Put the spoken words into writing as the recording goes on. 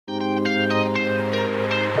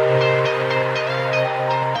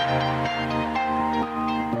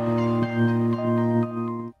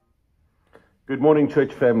Good morning,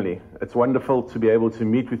 church family. It's wonderful to be able to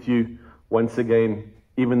meet with you once again,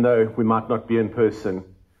 even though we might not be in person.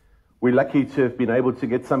 We're lucky to have been able to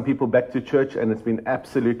get some people back to church, and it's been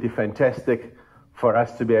absolutely fantastic for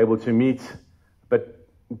us to be able to meet. But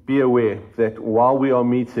be aware that while we are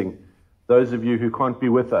meeting, those of you who can't be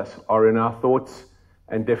with us are in our thoughts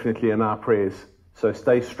and definitely in our prayers. So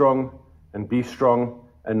stay strong and be strong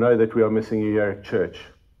and know that we are missing you here at church.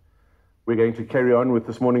 We're going to carry on with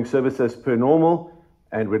this morning's service as per normal,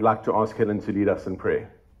 and we'd like to ask Helen to lead us in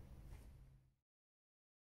prayer.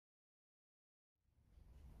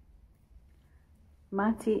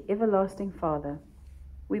 Mighty, everlasting Father,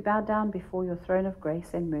 we bow down before your throne of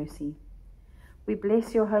grace and mercy. We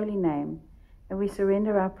bless your holy name, and we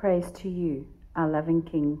surrender our praise to you, our loving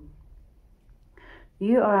King.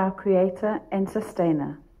 You are our creator and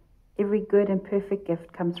sustainer. Every good and perfect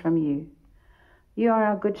gift comes from you. You are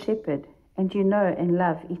our good shepherd, and you know and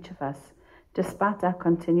love each of us, despite our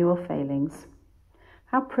continual failings.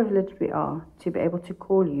 How privileged we are to be able to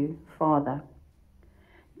call you Father.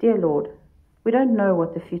 Dear Lord, we don't know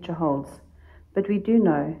what the future holds, but we do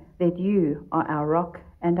know that you are our rock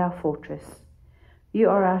and our fortress. You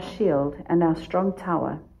are our shield and our strong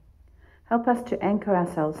tower. Help us to anchor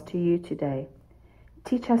ourselves to you today.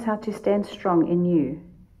 Teach us how to stand strong in you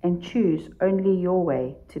and choose only your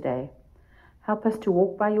way today. Help us to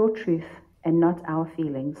walk by your truth and not our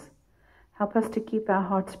feelings. Help us to keep our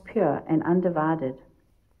hearts pure and undivided.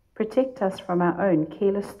 Protect us from our own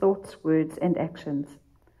careless thoughts, words, and actions.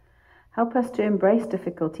 Help us to embrace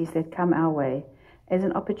difficulties that come our way as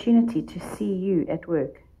an opportunity to see you at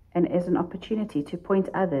work and as an opportunity to point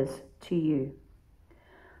others to you.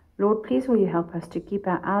 Lord, please will you help us to keep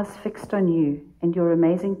our eyes fixed on you and your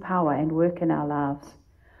amazing power and work in our lives.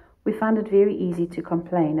 We find it very easy to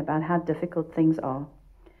complain about how difficult things are,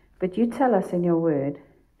 but you tell us in your word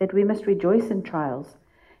that we must rejoice in trials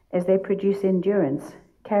as they produce endurance,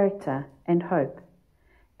 character, and hope,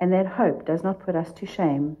 and that hope does not put us to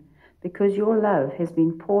shame, because your love has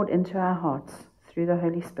been poured into our hearts through the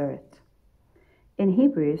Holy Spirit. In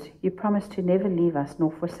Hebrews, you promise to never leave us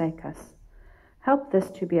nor forsake us. Help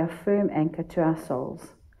this to be a firm anchor to our souls.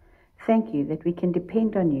 Thank you that we can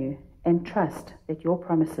depend on you and trust that your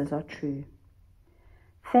promises are true.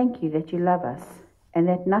 Thank you that you love us and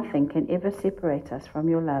that nothing can ever separate us from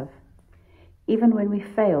your love. Even when we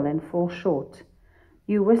fail and fall short,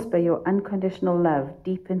 you whisper your unconditional love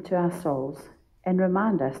deep into our souls and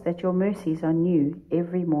remind us that your mercies are new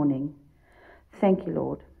every morning. Thank you,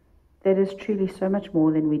 Lord. That is truly so much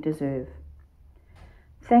more than we deserve.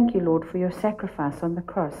 Thank you, Lord, for your sacrifice on the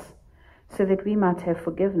cross, so that we might have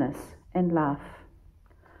forgiveness and life.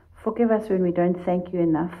 Forgive us when we don't thank you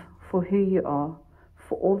enough for who you are,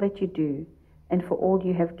 for all that you do, and for all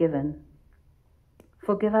you have given.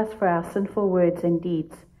 Forgive us for our sinful words and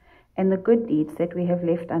deeds, and the good deeds that we have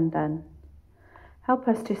left undone. Help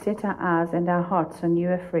us to set our eyes and our hearts on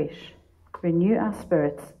you afresh, renew our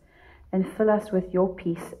spirits, and fill us with your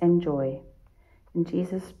peace and joy. In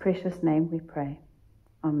Jesus' precious name we pray.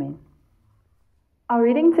 Amen. Our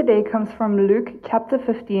reading today comes from Luke chapter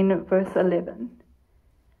 15, verse 11.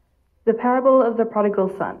 The parable of the prodigal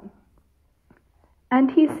son. And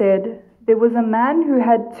he said, there was a man who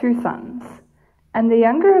had 2 sons, and the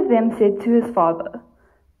younger of them said to his father,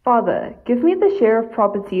 Father, give me the share of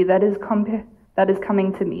property that is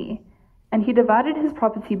coming to me. And he divided his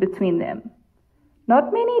property between them.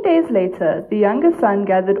 Not many days later, the younger son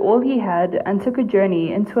gathered all he had and took a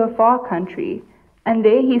journey into a far country, and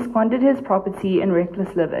there he squandered his property in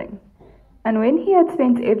reckless living. And when he had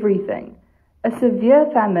spent everything, a severe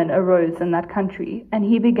famine arose in that country, and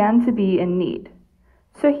he began to be in need.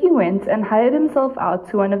 So he went and hired himself out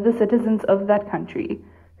to one of the citizens of that country,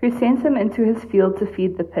 who sent him into his field to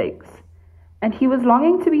feed the pigs. And he was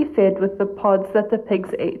longing to be fed with the pods that the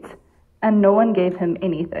pigs ate, and no one gave him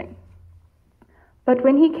anything. But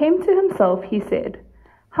when he came to himself, he said,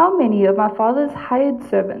 How many of my father's hired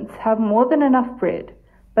servants have more than enough bread,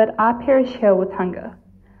 but I perish here with hunger?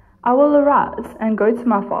 I will arise and go to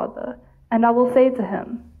my father, and I will say to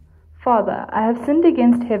him, Father, I have sinned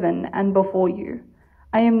against heaven and before you.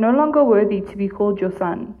 I am no longer worthy to be called your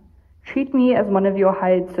son. Treat me as one of your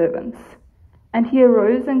hired servants. And he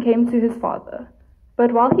arose and came to his father.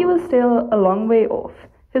 But while he was still a long way off,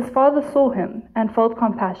 his father saw him and felt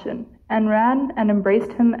compassion, and ran and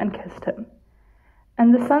embraced him and kissed him.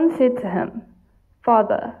 And the son said to him,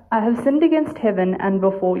 Father, I have sinned against heaven and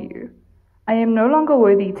before you. I am no longer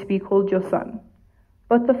worthy to be called your son.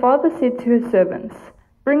 But the father said to his servants,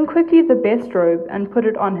 Bring quickly the best robe and put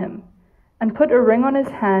it on him, and put a ring on his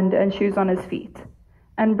hand and shoes on his feet,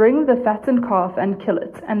 and bring the fattened calf and kill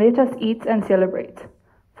it, and let us eat and celebrate.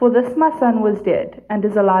 For this my son was dead, and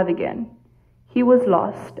is alive again. He was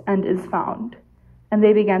lost, and is found. And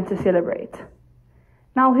they began to celebrate.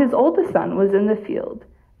 Now his older son was in the field,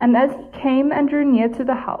 and as he came and drew near to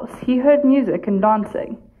the house, he heard music and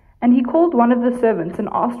dancing. And he called one of the servants and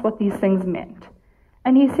asked what these things meant.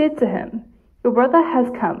 And he said to him, Your brother has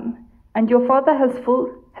come, and your father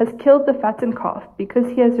has killed the fattened calf, because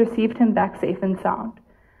he has received him back safe and sound.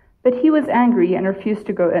 But he was angry and refused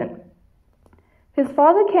to go in. His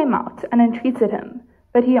father came out and entreated him,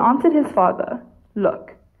 but he answered his father,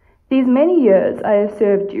 Look, these many years I have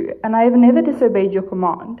served you, and I have never disobeyed your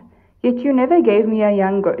command. Yet you never gave me a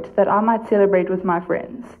young goat that I might celebrate with my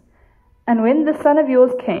friends. And when the son of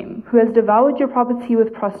yours came, who has devoured your property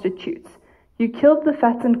with prostitutes, you killed the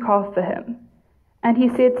fattened calf for him. And he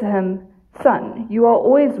said to him, Son, you are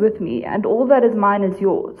always with me, and all that is mine is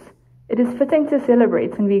yours. It is fitting to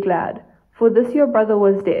celebrate and be glad, for this your brother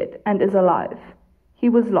was dead, and is alive. He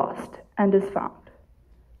was lost, and is found.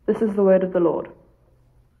 This is the word of the Lord.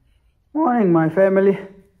 Morning, my family.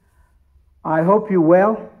 I hope you're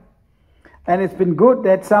well. And it's been good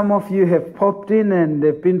that some of you have popped in and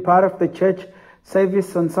have been part of the church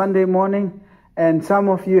service on Sunday morning, and some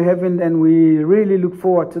of you haven't, and we really look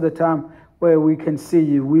forward to the time where we can see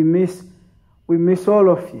you. We miss all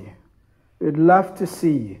of you. We'd love to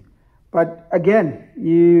see you. But again,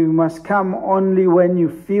 you must come only when you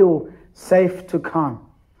feel safe to come.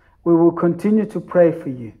 We will continue to pray for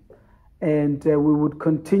you, and we would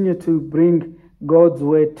continue to bring God's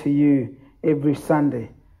word to you every Sunday.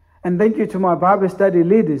 And thank you to my Bible study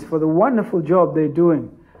leaders for the wonderful job they're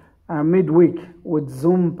doing midweek with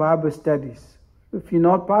Zoom Bible studies. If you're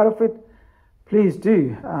not part of it, please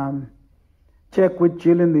do check with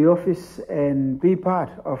Jill in the office and be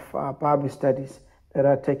part of our Bible studies that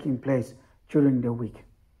are taking place during the week.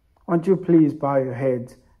 Won't you please bow your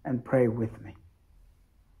heads and pray with me?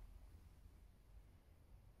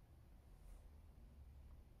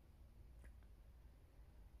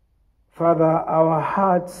 Father, our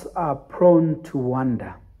hearts are prone to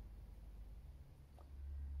wander.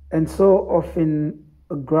 And so often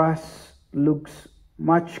grass looks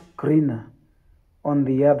much greener on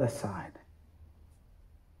the other side.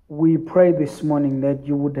 We pray this morning that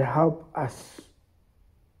you would help us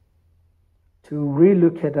to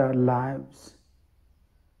relook at our lives,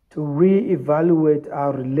 to reevaluate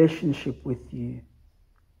our relationship with you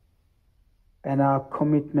and our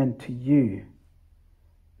commitment to you,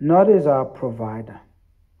 not as our provider,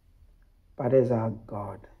 but as our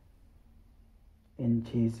God. In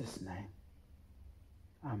Jesus' name,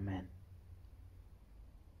 amen.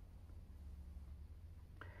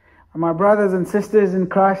 My brothers and sisters in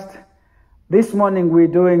Christ, this morning we're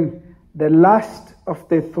doing the last of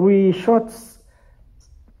the 3 short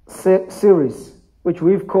series, which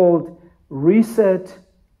we've called Reset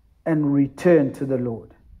and Return to the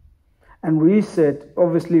Lord. And reset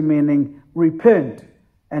obviously meaning repent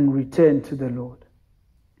and return to the Lord.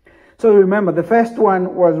 So remember, the first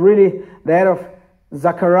one was really that of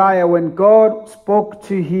Zechariah, when God spoke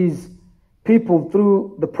to his people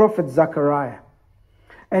through the prophet Zechariah.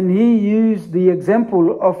 And he used the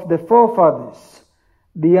example of the forefathers,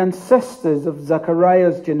 the ancestors of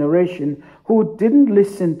Zechariah's generation, who didn't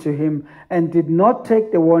listen to him and did not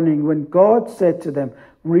take the warning when God said to them,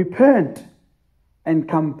 repent and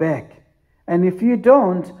come back. And if you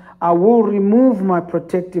don't, I will remove my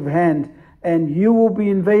protective hand and you will be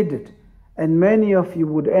invaded. And many of you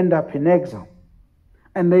would end up in exile.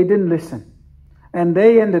 And they didn't listen. And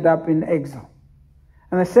they ended up in exile.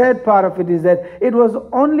 And the sad part of it is that it was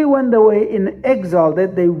only when they were in exile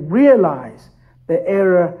that they realized the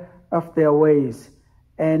error of their ways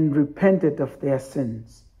and repented of their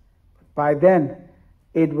sins. By then,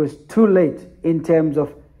 it was too late in terms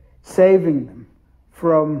of saving them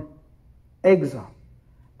from exile.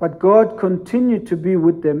 But God continued to be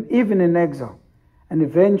with them even in exile, and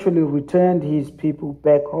eventually returned his people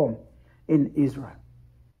back home in Israel.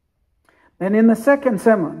 Then in the second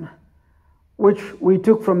sermon, which we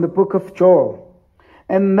took from the book of Joel,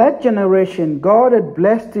 and that generation, God had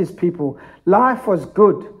blessed his people. Life was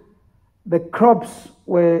good. The crops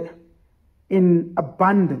were in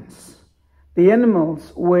abundance. The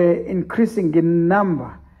animals were increasing in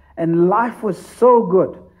number, and life was so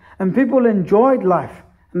good. And people enjoyed life.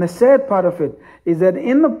 And the sad part of it is that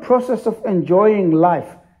in the process of enjoying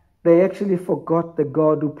life, they actually forgot the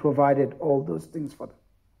God who provided all those things for them.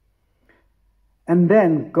 And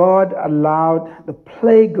then God allowed the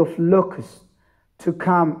plague of locusts to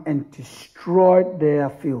come and destroy their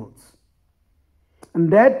fields.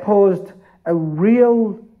 And that posed a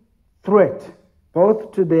real threat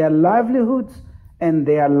both to their livelihoods and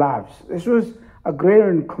their lives. This was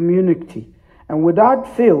agrarian community, and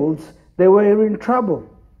without fields, they were in trouble.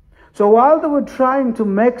 So while they were trying to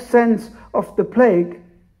make sense of the plague,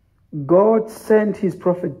 God sent his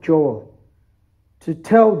prophet Joel to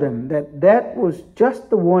tell them that that was just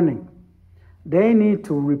the warning. They need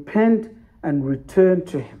to repent and return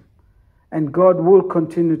to him, and God will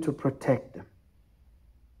continue to protect them.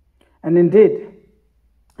 And indeed,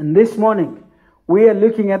 and this morning, we are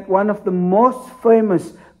looking at one of the most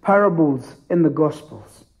famous parables in the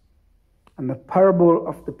Gospels, and the parable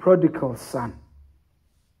of the prodigal son.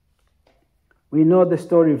 We know the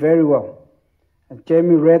story very well. And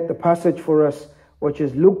Jamie read the passage for us, which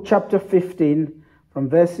is Luke chapter 15, from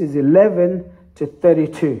verses 11 to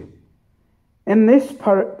 32. In this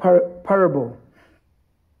parable,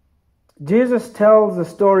 Jesus tells the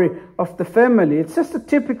story of the family. It's just a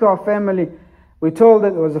typical family. We're told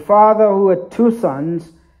that there was a father who had 2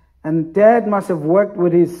 sons, and dad must have worked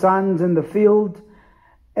with his sons in the field,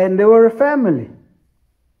 and they were a family.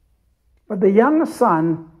 But the younger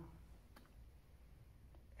son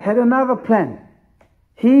had another plan.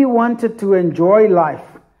 He wanted to enjoy life.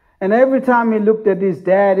 And every time he looked at his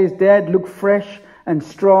dad looked fresh and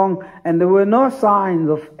strong, and there were no signs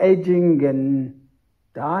of aging and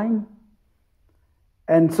dying.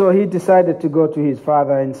 And so he decided to go to his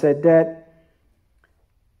father and said, "Dad,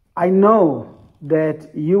 I know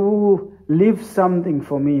that you will leave something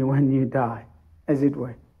for me when you die, as it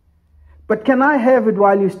were. But can I have it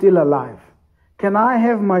while you're still alive? Can I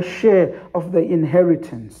have my share of the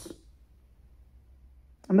inheritance?"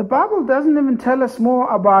 And the Bible doesn't even tell us more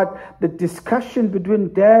about the discussion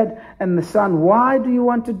between dad and the son. Why do you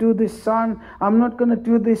want to do this, son? I'm not going to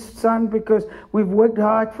do this, son, because we've worked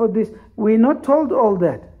hard for this. We're not told all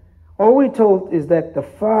that. All we're told is that the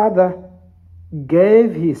father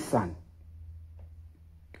gave his son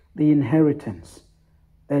the inheritance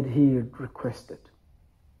that he had requested.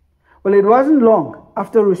 Well, it wasn't long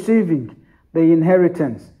after receiving the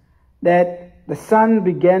inheritance that the son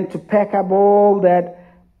began to pack up all that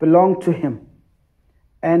belonged to him.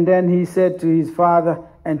 And then he said to his father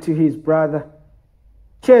and to his brother,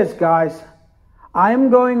 "Cheers, guys. I'm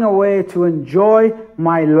going away to enjoy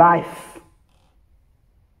my life."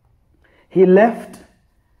 He left,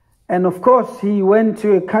 and of course he went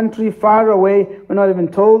to a country far away. We're not even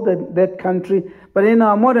told that country, but in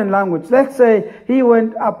our modern language, let's say he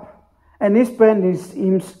went up and he spent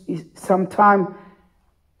some time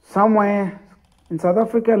somewhere in South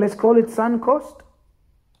Africa. Let's call it Suncoast.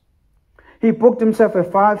 He booked himself a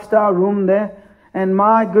 5-star room there, and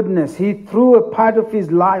my goodness, he threw a part of his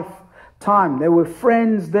lifetime. There were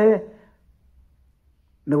friends there.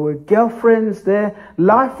 There were girlfriends there.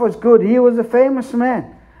 Life was good. He was a famous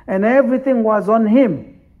man, and everything was on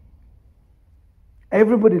him.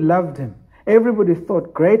 Everybody loved him. Everybody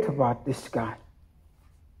thought great about this guy.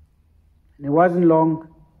 And it wasn't long.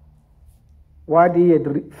 What he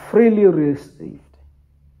had freely received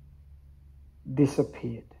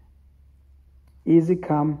disappeared. Easy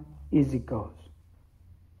come, easy goes.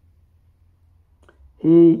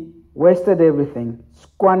 He wasted everything,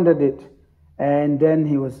 squandered it, and then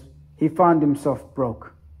he found himself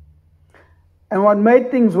broke. And what made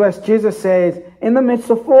things worse, Jesus says, in the midst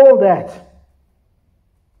of all that,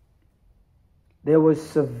 there was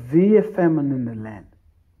severe famine in the land.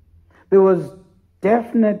 There was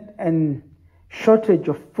definite and shortage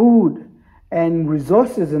of food and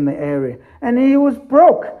resources in the area. And he was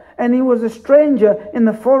broke, and he was a stranger in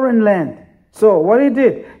the foreign land. So what he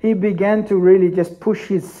did, he began to really just push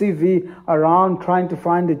his CV around trying to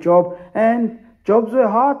find a job, and jobs were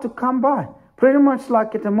hard to come by. Pretty much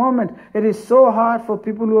like at the moment, it is so hard for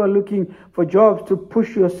people who are looking for jobs to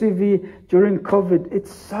push your CV during COVID.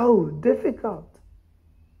 It's so difficult.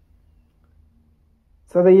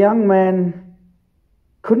 So the young man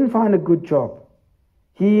couldn't find a good job.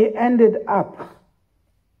 He ended up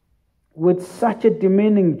with such a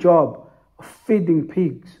demeaning job of feeding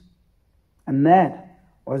pigs. And that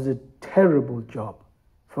was a terrible job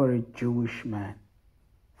for a Jewish man,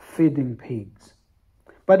 feeding pigs.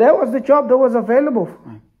 But that was the job that was available for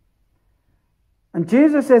him. And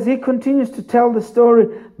Jesus, as he continues to tell the story,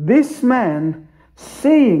 this man,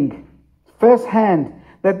 seeing firsthand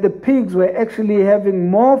that the pigs were actually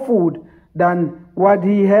having more food than what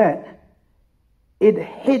he had, it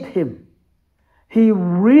hit him. He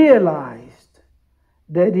realized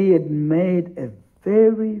that he had made a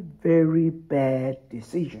very, very bad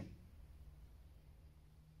decision.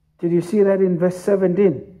 Did you see that in verse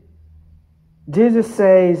 17? Jesus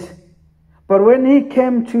says, "But when he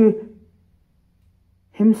came to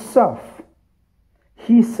himself,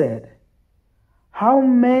 he said, how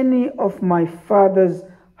many of my father's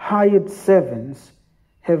hired servants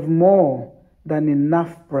have more than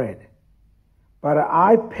enough bread, but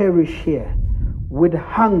I perish here with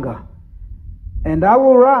hunger? And I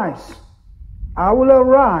will arise,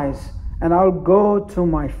 and I'll go to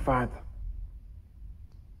my father.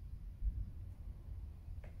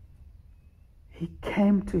 He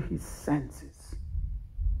came to his senses,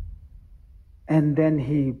 and then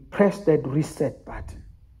he pressed that reset button.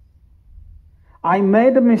 I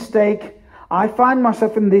made a mistake. I find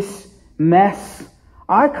myself in this mess.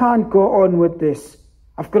 I can't go on with this.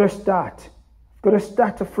 I've got to start. I've got to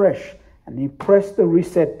start afresh. And he pressed the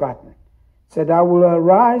reset button. Said, I will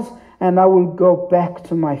arise and I will go back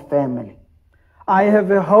to my family. I have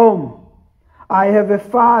a home. I have a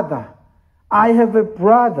father. I have a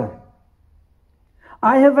brother.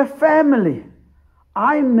 I have a family.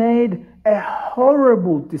 I made a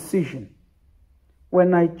horrible decision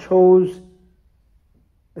when I chose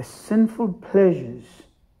the sinful pleasures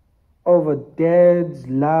over Dad's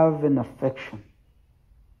love and affection.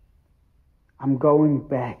 I'm going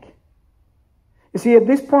back. You see, at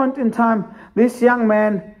this point in time, this young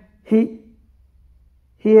man, he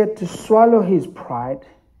had to swallow his pride.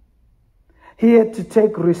 He had to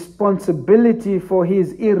take responsibility for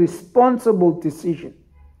his irresponsible decision.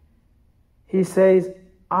 He says,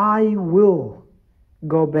 I will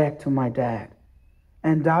go back to my dad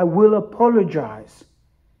and I will apologize.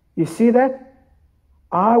 You see that?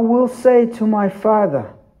 I will say to my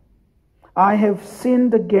father, I have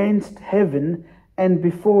sinned against heaven and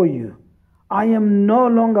before you. I am no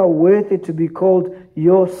longer worthy to be called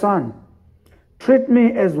your son. Treat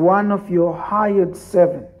me as one of your hired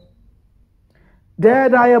servants.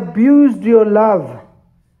 Dad, I abused your love.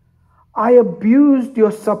 I abused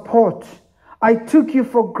your support. I took you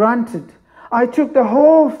for granted. I took the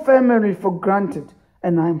whole family for granted.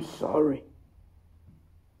 And I'm sorry.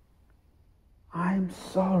 I'm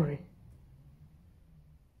sorry.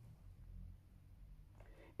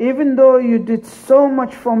 Even though you did so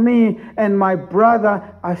much for me and my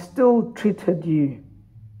brother, I still treated you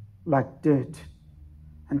like dirt.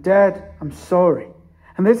 And Dad, I'm sorry.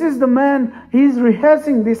 And this is the man, he's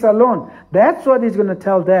rehearsing this alone. That's what he's going to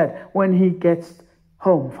tell Dad when he gets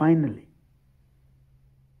home finally.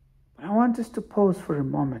 But I want us to pause for a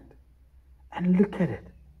moment and look at it.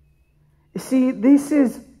 You see, this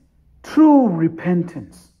is true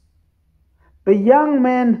repentance. The young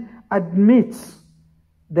man admits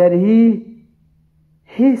that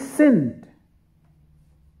he sinned.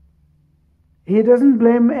 He doesn't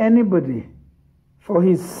blame anybody for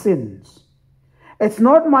his sins. It's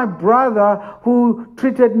not my brother who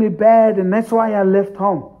treated me bad and that's why I left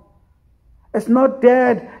home. It's not,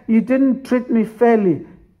 Dad, you didn't treat me fairly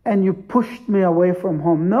and you pushed me away from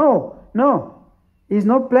home. No. He's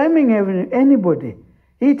not blaming anybody.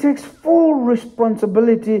 He takes full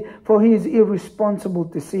responsibility for his irresponsible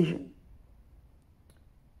decision.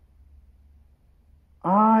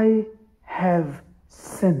 I have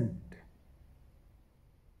sinned,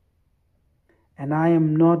 and I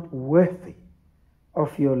am not worthy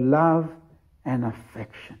of your love and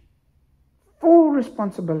affection. Full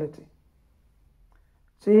responsibility.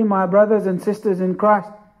 See, my brothers and sisters in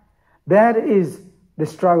Christ, that is the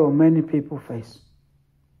struggle many people face.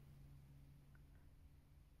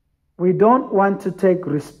 We don't want to take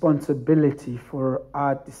responsibility for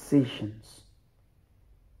our decisions.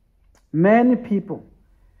 Many people,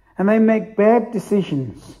 and they make bad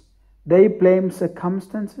decisions. They blame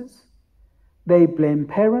circumstances. They blame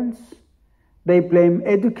parents. They blame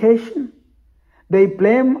education. They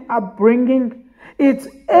blame upbringing. It's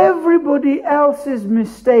everybody else's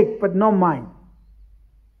mistake, but not mine.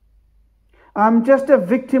 I'm just a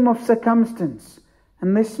victim of circumstance.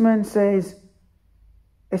 And this man says,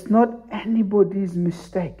 it's not anybody's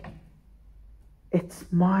mistake. It's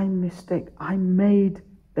my mistake. I made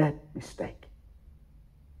that mistake.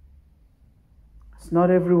 It's not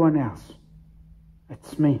everyone else.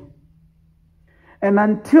 It's me. And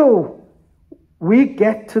until we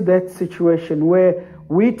get to that situation where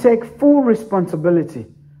we take full responsibility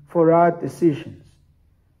for our decisions,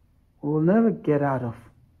 we will never get out of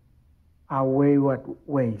our wayward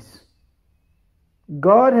ways.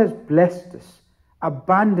 God has blessed us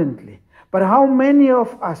abundantly. But how many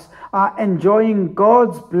of us are enjoying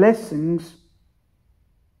God's blessings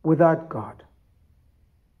without God?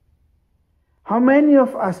 How many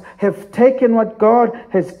of us have taken what God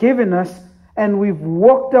has given us and we've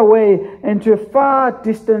walked away into a far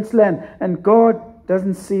distant land and God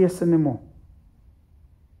doesn't see us anymore?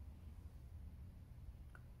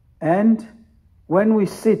 And when we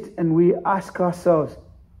sit and we ask ourselves,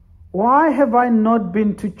 Why have I not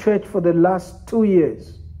been to church for the last 2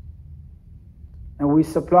 years? And we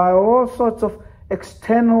supply all sorts of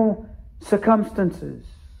external circumstances.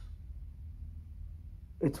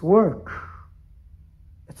 It's work.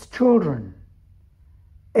 It's children.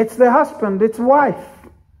 It's the husband. It's wife.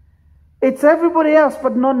 It's everybody else,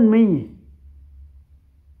 but not me.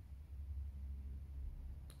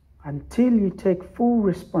 Until you take full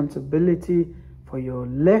responsibility for your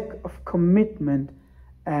lack of commitment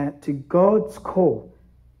to God's call,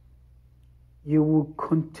 you will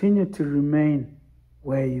continue to remain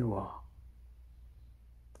where you are.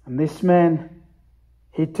 And this man,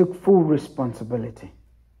 he took full responsibility.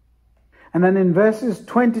 And then in verses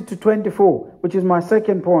 20 to 24, which is my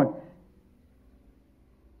second point,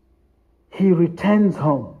 he returns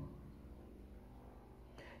home.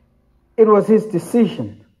 It was his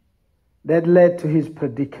decision that led to his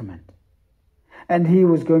predicament. And he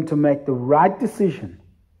was going to make the right decision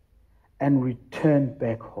and return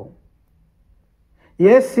back home.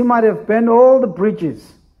 Yes, he might have burned all the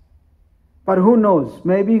bridges, but who knows?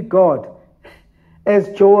 Maybe God, as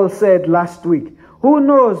Joel said last week, who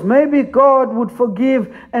knows? Maybe God would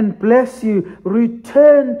forgive and bless you.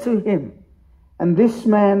 Return to him. And this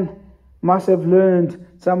man must have learned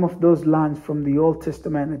some of those lines from the Old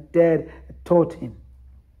Testament that Dad had taught him.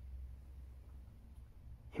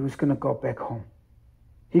 He was going to go back home.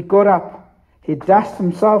 He got up, he dusted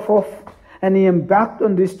himself off, and he embarked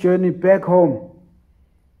on this journey back home.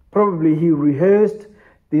 Probably he rehearsed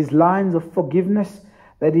these lines of forgiveness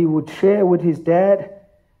that he would share with his dad,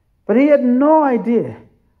 but he had no idea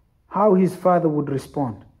how his father would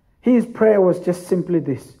respond. His prayer was just simply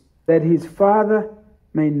this, that his father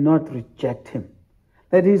may not reject him,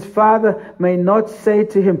 that his father may not say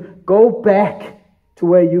to him, go back to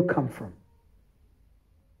where you come from.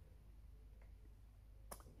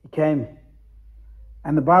 He came,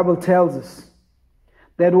 and the Bible tells us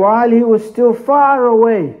that while he was still far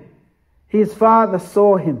away, his father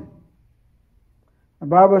saw him. The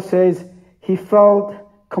Bible says he felt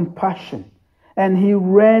compassion and he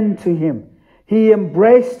ran to him. He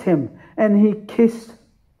embraced him and he kissed.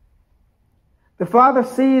 The father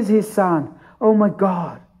sees his son. Oh my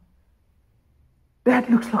God, that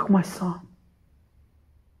looks like my son.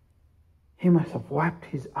 He must have wiped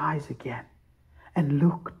his eyes again and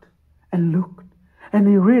looked and looked. And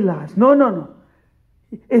he realized, no.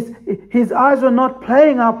 His eyes were not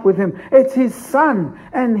playing up with him. It's his son.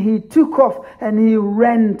 And he took off and he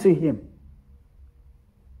ran to him.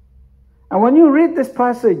 And when you read this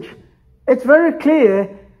passage, it's very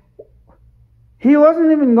clear he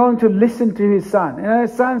wasn't even going to listen to his son. And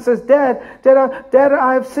his son says, Dad,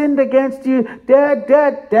 I have sinned against you. Dad.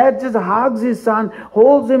 Dad just hugs his son,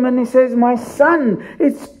 holds him, and he says, my son,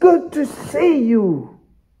 it's good to see you.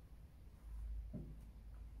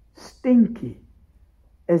 Stinky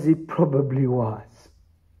as he probably was,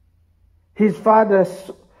 his father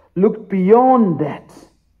looked beyond that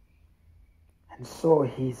and saw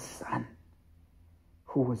his son,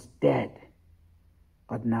 who was dead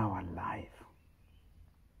but now alive.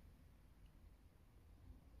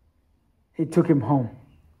 He took him home.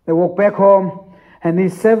 They walked back home, and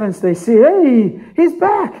his servants, they see, hey, he's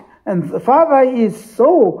back. And the father is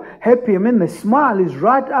so happy. I mean, the smile is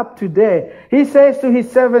right up to there. He says to his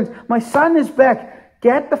servants, my son is back.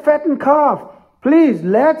 Get the fattened calf. Please,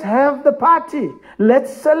 let's have the party.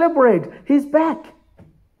 Let's celebrate. He's back.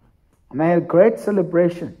 And they had a great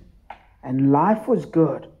celebration. And life was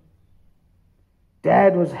good.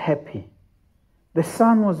 Dad was happy. The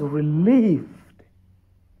son was relieved.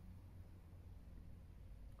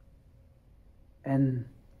 And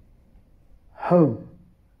home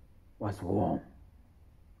was warm.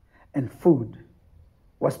 And food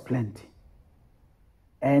was plenty.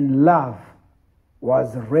 And love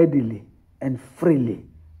was readily and freely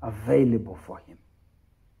available for him.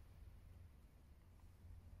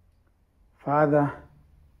 Father,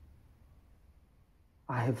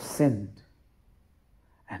 I have sinned.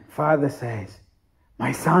 And Father says,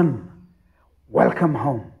 my son, welcome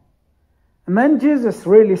home. And then Jesus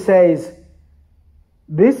really says,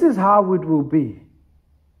 this is how it will be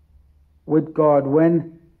with God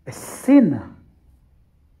when a sinner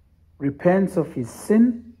repents of his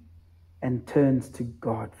sin and turns to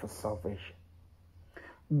God for salvation.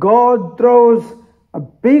 God throws a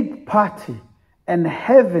big party and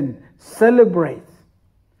heaven celebrates.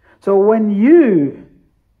 So when you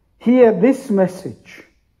hear this message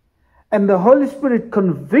and the Holy Spirit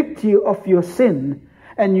convict you of your sin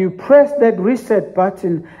and you press that reset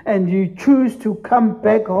button and you choose to come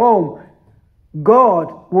back home,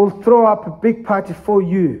 God will throw up a big party for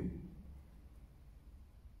you.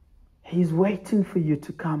 He's waiting for you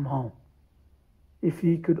to come home. If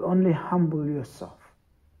you could only humble yourself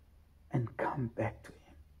and come back to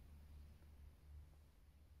Him.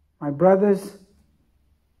 My brothers,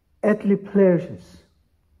 earthly pleasures,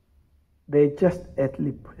 they're just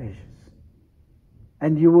earthly pleasures.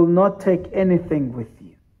 And you will not take anything with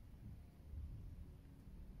you.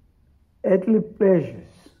 Earthly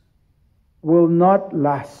pleasures will not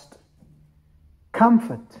last.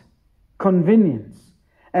 Comfort, convenience,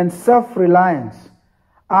 and self-reliance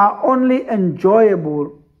are only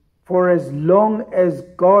enjoyable for as long as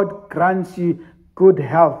God grants you good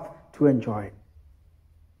health to enjoy it.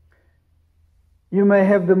 You may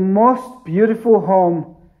have the most beautiful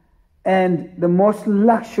home and the most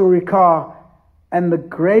luxury car and the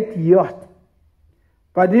great yacht.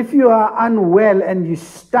 But if you are unwell and you're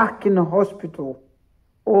stuck in a hospital,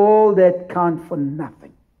 all that counts for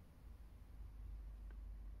nothing.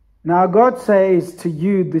 Now God says to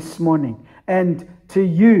you this morning, and to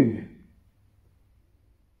you,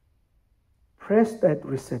 press that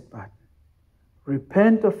reset button.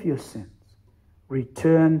 Repent of your sins.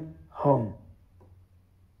 Return home.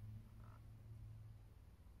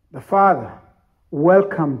 The Father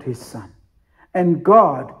welcomed His Son, and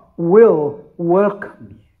God will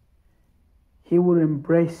welcome you. He will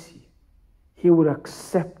embrace you. He will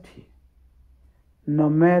accept you,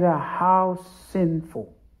 no matter how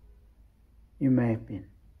sinful you may have been.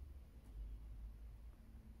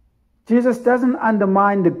 Jesus doesn't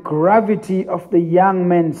undermine the gravity of the young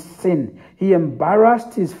man's sin. He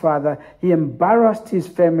embarrassed his father. He embarrassed his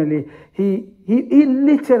family. He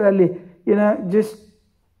literally, just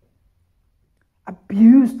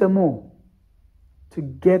abused them all to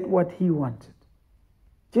get what he wanted.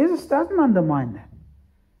 Jesus doesn't undermine that.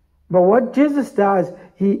 But what Jesus does,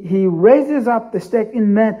 he raises up the stake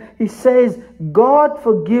in that. He says, God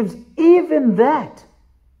forgives even that.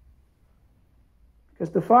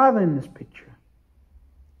 Because the Father in this picture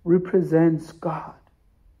represents God.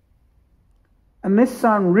 And this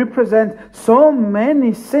Son represents so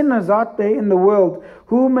many sinners out there in the world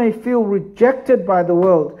who may feel rejected by the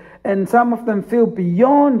world. And some of them feel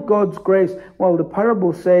beyond God's grace. Well, the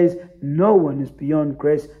parable says, no one is beyond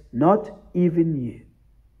grace, not even you.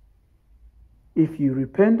 If you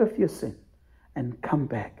repent of your sin and come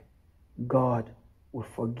back, God will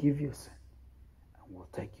forgive your sin and will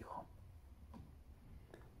take you home.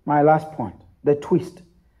 My last point, the twist.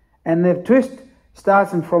 And the twist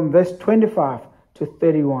starts from verse 25 to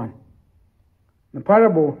 31. The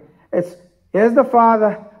parable, here's the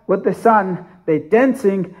Father with the Son. They're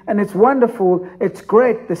dancing and it's wonderful. It's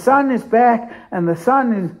great. The Son is back and the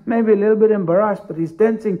Son is maybe a little bit embarrassed, but he's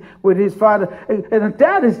dancing with his Father. And the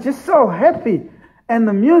Dad is just so happy. And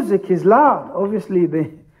the music is loud. Obviously,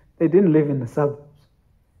 they didn't live in the suburbs.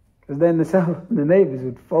 Because then the neighbors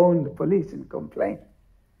would phone the police and complain.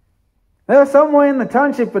 They were somewhere in the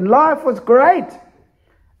township and life was great.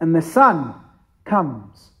 And the Son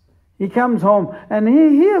comes. He comes home and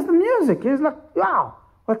he hears the music. He's like, wow.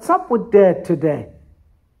 What's up with Dad today?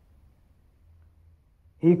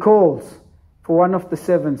 He calls for one of the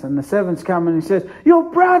servants, and the servants come and he says, your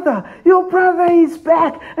brother is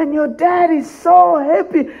back, and your dad is so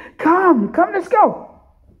happy. Come, let's go.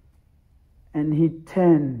 And he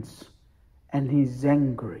turns and he's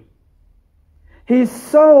angry. He's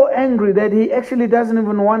so angry that he actually doesn't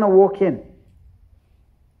even want to walk in.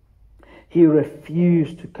 He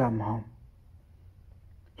refused to come home.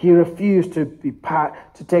 He refused to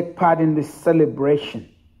take part in this celebration.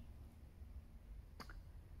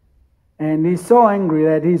 And he's so angry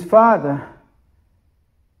that his father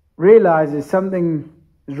realizes something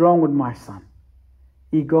is wrong with my son.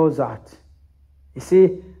 He goes out. You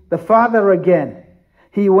see, the father again,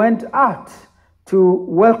 he went out to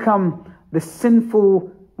welcome the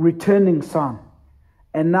sinful returning son.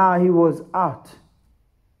 And now he was out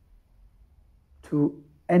to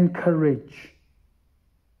encourage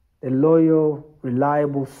the loyal,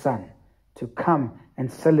 reliable son to come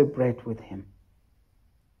and celebrate with him.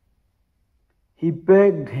 He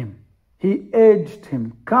begged him. He urged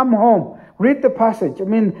him, come home. Read the passage. I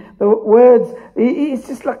mean, the words, it's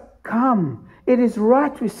just like, come. It is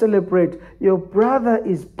right we celebrate. Your brother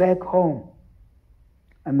is back home.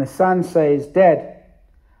 And the son says, Dad,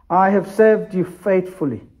 I have served you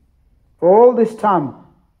faithfully for all this time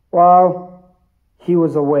while he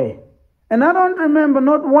was away. And I don't remember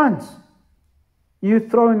not once you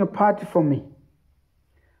throwing a party for me.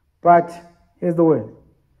 But here's the word.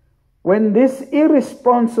 When this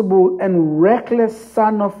irresponsible and reckless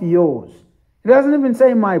son of yours, he doesn't even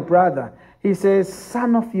say my brother, he says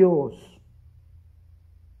son of yours,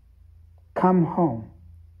 come home,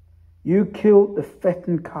 you killed the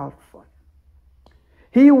fattened calf for him.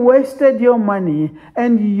 He wasted your money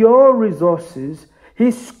and your resources.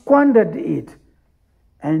 He squandered it.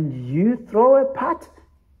 And you throw a party.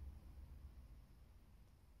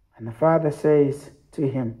 And the father says to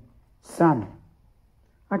him, son,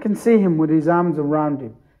 I can see him with his arms around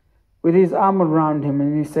him, with his arm around him,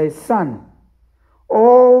 and he says, son,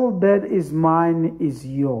 all that is mine is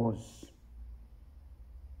yours.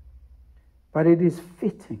 But it is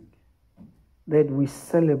fitting that we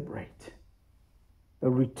celebrate the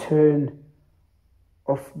return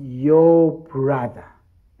of your brother.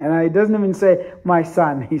 And it doesn't even say my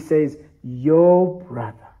son, he says your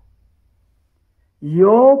brother.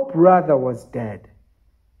 Your brother was dead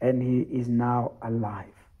and he is now alive.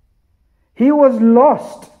 He was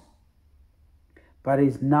lost, but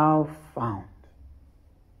is now found.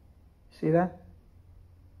 See that?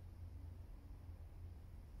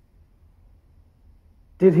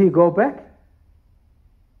 Did he go back?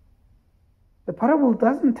 The parable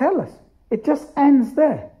doesn't tell us. It just ends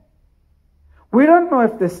there. We don't know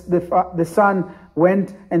if the son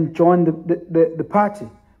went and joined the party.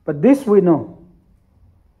 But this we know.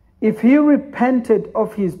 If he repented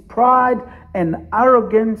of his pride and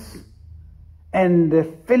arrogance and the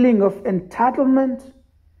feeling of entitlement,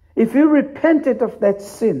 if he repented of that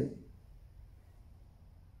sin,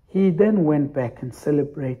 he then went back and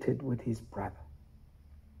celebrated with his brother.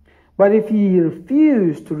 But if he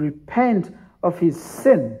refused to repent of his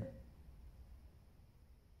sin,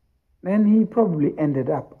 then he probably ended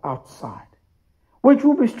up outside. Which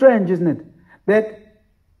would be strange, isn't it? That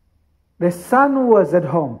the son who was at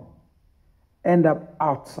home end up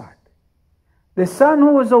outside. The son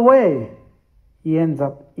who was away, he ends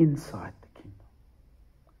up inside the kingdom.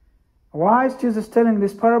 Why is Jesus telling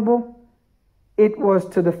this parable? It was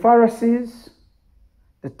to the Pharisees,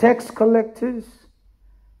 the tax collectors,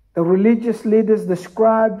 the religious leaders, the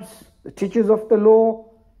scribes, the teachers of the law,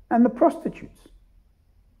 and the prostitutes.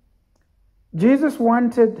 Jesus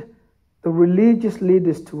wanted the religious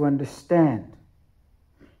leaders to understand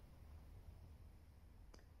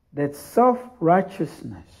that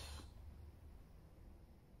self-righteousness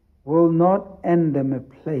will not earn them a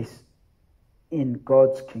place in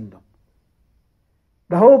God's kingdom.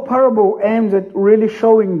 The whole parable aims at really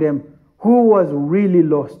showing them who was really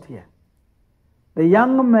lost here. The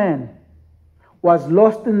young man was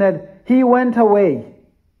lost in that he went away,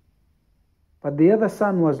 but the other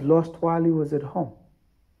son was lost while he was at home.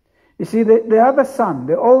 You see, the other son,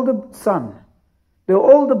 the older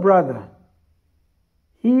brother,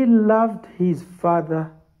 he loved his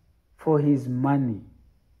father for his money.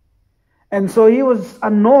 And so he was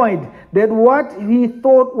annoyed that what he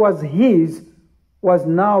thought was his was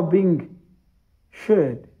now being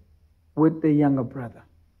shared with the younger brother.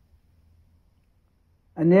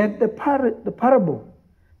 And yet the parable,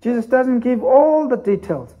 Jesus doesn't give all the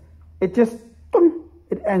details. It just,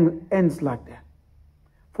 it ends like that.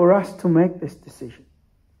 For us to make this decision.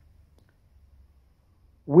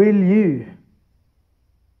 Will you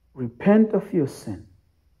repent of your sin?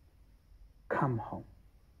 Come home.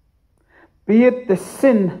 Be it the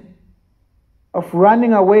sin of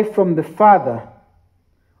running away from the Father,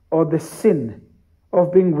 or the sin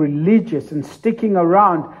of being religious and sticking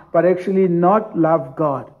around but actually not love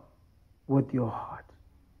God with your heart.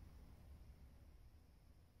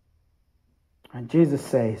 And Jesus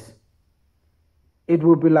says, it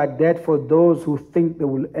will be like that for those who think they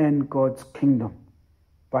will earn God's kingdom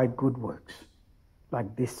by good works,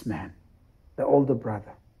 like this man, the older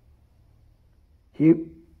brother.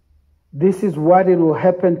 This is what it will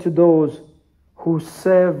happen to those who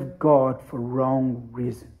serve God for wrong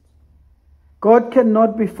reasons. God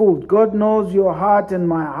cannot be fooled. God knows your heart and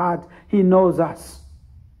my heart. He knows us.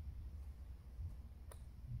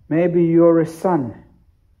 Maybe you're a son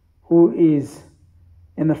who is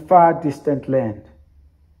in a far distant land,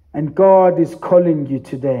 and God is calling you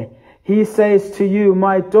today. He says to you,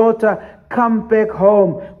 my daughter, come back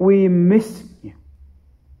home. We miss you.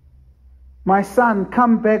 My son,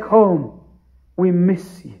 come back home. We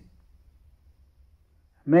miss you.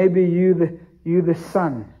 Maybe you the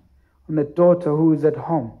son and the daughter who is at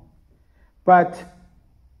home, but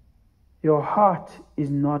your heart is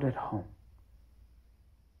not at home.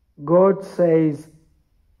 God says,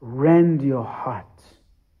 rend your heart,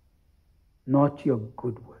 not your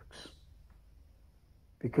good works,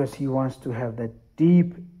 because He wants to have that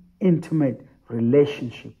deep, intimate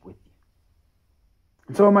relationship with you.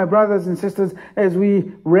 And so, my brothers and sisters, as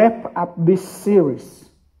we wrap up this series,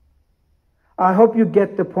 I hope you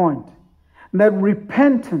get the point that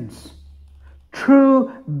repentance,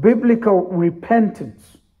 true biblical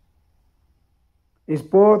repentance, is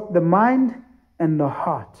both the mind and the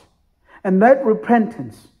heart. And that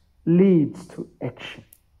repentance leads to action.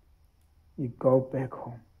 You go back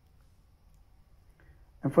home.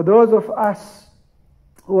 And for those of us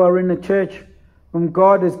who are in a church whom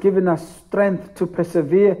God has given us strength to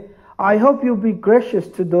persevere, I hope you'll be gracious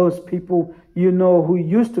to those people you know who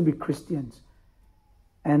used to be Christians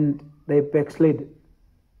and they backslid.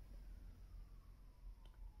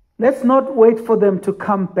 Let's not wait for them to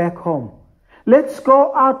come back home. Let's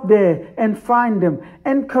go out there and find them,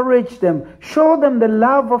 encourage them, show them the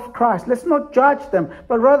love of Christ. Let's not judge them,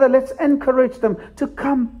 but rather let's encourage them to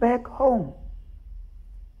come back home.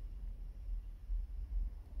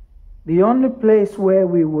 The only place where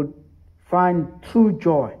we would find true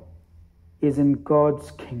joy is in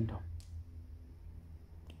God's kingdom.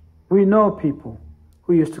 We know people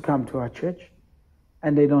who used to come to our church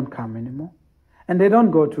and they don't come anymore. And they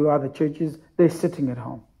don't go to other churches, they're sitting at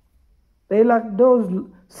home. They're like those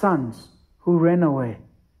sons who ran away.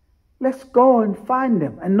 Let's go and find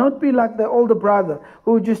them and not be like the older brother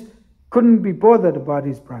who just couldn't be bothered about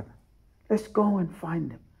his brother. Let's go and find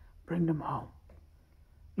them, bring them home.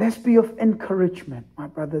 Let's be of encouragement, my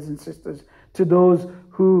brothers and sisters, to those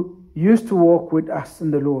who used to walk with us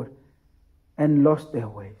in the Lord and lost their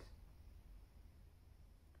ways.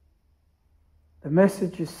 The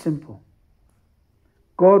message is simple.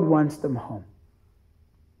 God wants them home.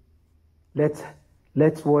 Let's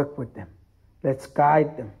work with them. Let's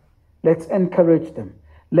guide them. Let's encourage them.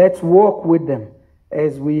 Let's walk with them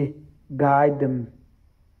as we guide them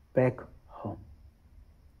back home.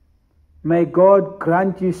 May God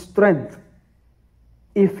grant you strength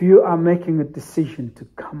if you are making a decision to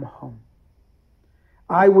come home.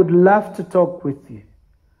 I would love to talk with you.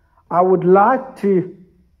 I would like to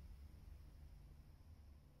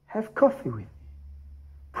have coffee with you,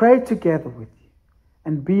 pray together with you,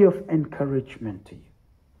 and be of encouragement to you.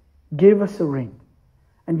 Give us a ring.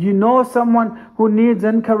 And you know someone who needs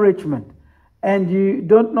encouragement and you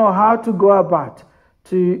don't know how to go about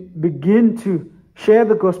to begin to share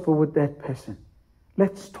the gospel with that person.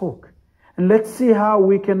 Let's talk. And let's see how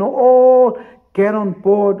we can all get on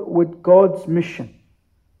board with God's mission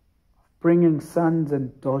of bringing sons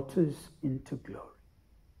and daughters into glory.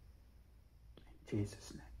 In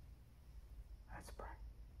Jesus' name. Let's pray.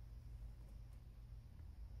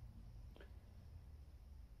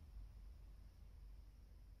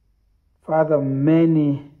 Father,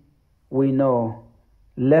 many we know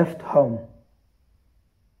left home.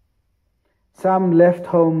 Some left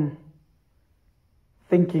home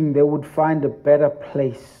thinking they would find a better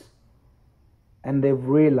place, and they've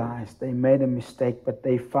realized they made a mistake, but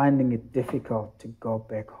they're finding it difficult to go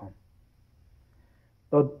back home.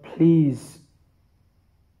 Lord, please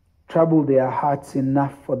trouble their hearts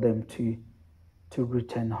enough for them to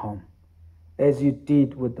return home, as you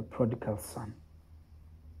did with the prodigal son.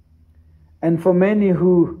 And for many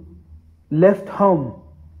who left home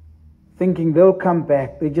thinking they'll come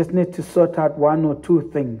back, they just need to sort out one or two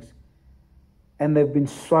things, and they've been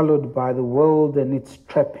swallowed by the world and its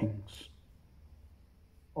trappings.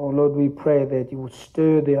 Oh Lord, we pray that you would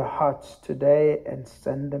stir their hearts today and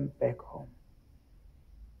send them back home.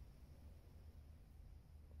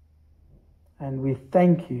 And we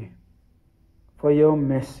thank you for your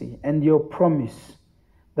mercy and your promise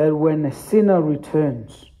that when a sinner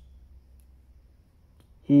returns,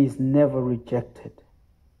 he is never rejected.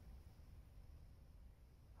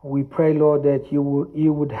 We pray, Lord, that you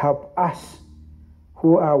would help us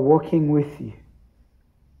who are walking with you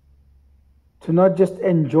to not just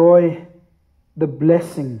enjoy the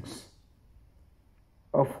blessings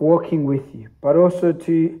of walking with you, but also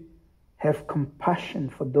to have compassion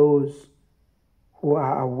for those who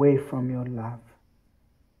are away from your love,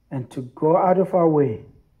 and to go out of our way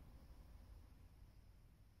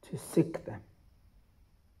to seek them,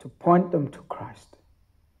 to point them to Christ,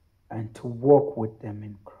 and to walk with them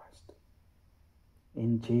in Christ.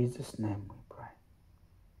 In Jesus' name we pray.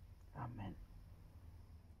 Amen.